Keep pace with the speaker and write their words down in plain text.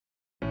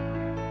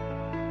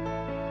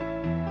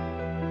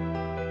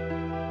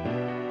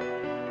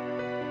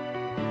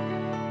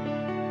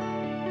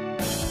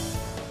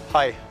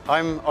Hi,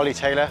 I'm Ollie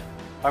Taylor.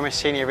 I'm a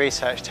senior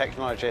research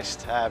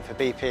technologist for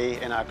BP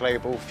in our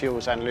global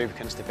fuels and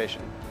lubricants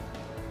division.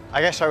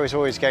 I guess I was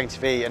always going to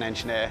be an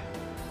engineer.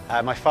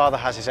 My father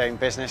has his own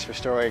business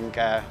restoring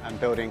and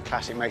building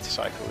classic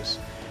motorcycles,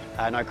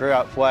 and I grew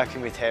up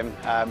working with him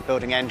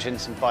building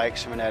engines and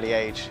bikes from an early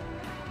age.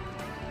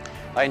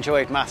 I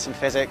enjoyed maths and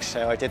physics,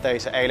 so I did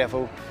those at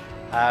A-level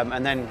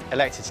and then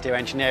elected to do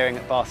engineering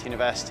at Bath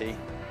University.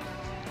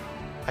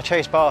 I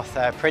chose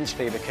Bath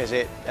principally because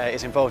it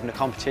is involved in a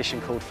competition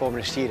called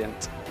Formula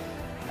Student.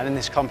 And in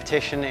this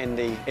competition, in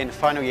the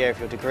final year of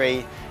your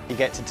degree, you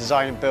get to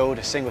design and build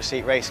a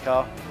single-seat race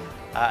car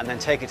and then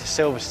take it to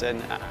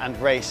Silverstone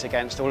and race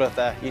against all of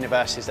the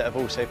universities that have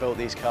also built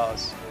these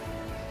cars.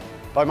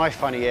 By my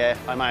final year,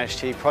 I managed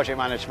to project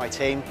manage my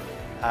team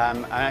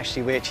and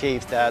actually we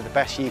achieved the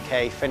best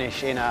UK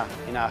finish in our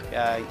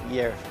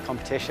year of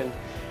competition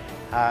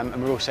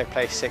and we also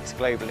placed 6th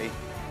globally.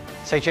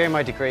 So during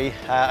my degree,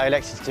 I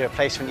elected to do a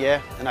placement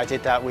year, and I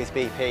did that with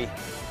BP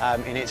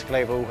in its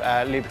global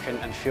lubricant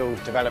and fuel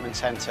development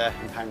centre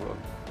in Pangbourne.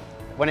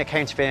 When it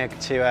came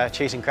to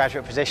choosing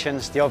graduate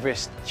positions, the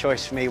obvious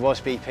choice for me was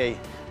BP.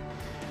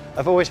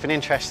 I've always been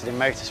interested in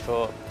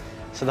motorsport,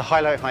 so the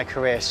highlight of my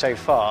career so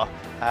far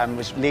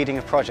was leading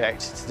a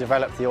project to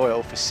develop the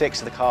oil for 6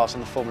 of the cars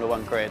on the Formula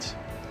 1 grid.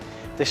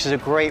 This is a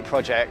great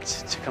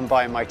project to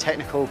combine my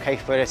technical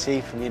capability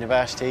from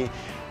university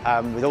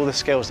with all the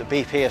skills that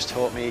BP has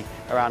taught me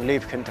around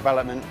lubricant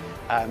development,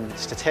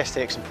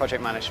 statistics and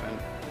project management.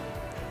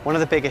 One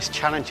of the biggest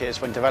challenges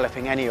when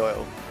developing any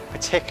oil,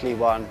 particularly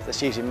one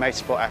that's used in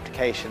motorsport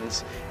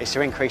applications, is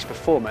to increase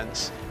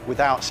performance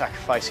without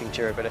sacrificing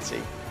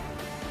durability.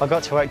 I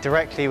got to work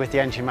directly with the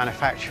engine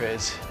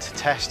manufacturers to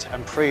test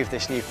and prove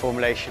this new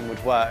formulation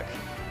would work,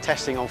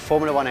 testing on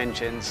Formula 1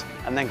 engines,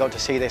 and then got to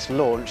see this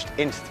launched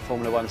into the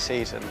Formula 1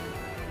 season.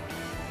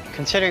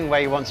 Considering where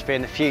you want to be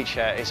in the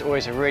future is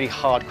always a really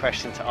hard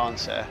question to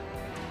answer.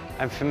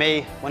 And for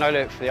me, when I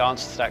look for the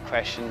answer to that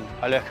question,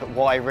 I look at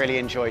what I really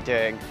enjoy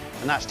doing,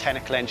 and that's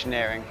technical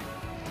engineering.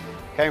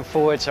 Going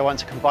forwards, I want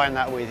to combine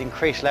that with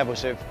increased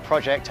levels of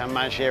project and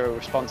managerial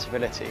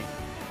responsibility.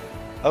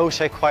 I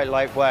also quite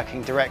like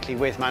working directly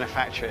with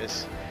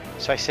manufacturers,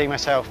 so I see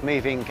myself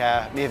moving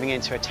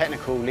into a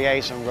technical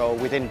liaison role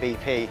within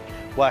BP,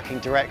 working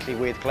directly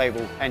with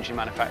global engine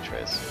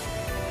manufacturers.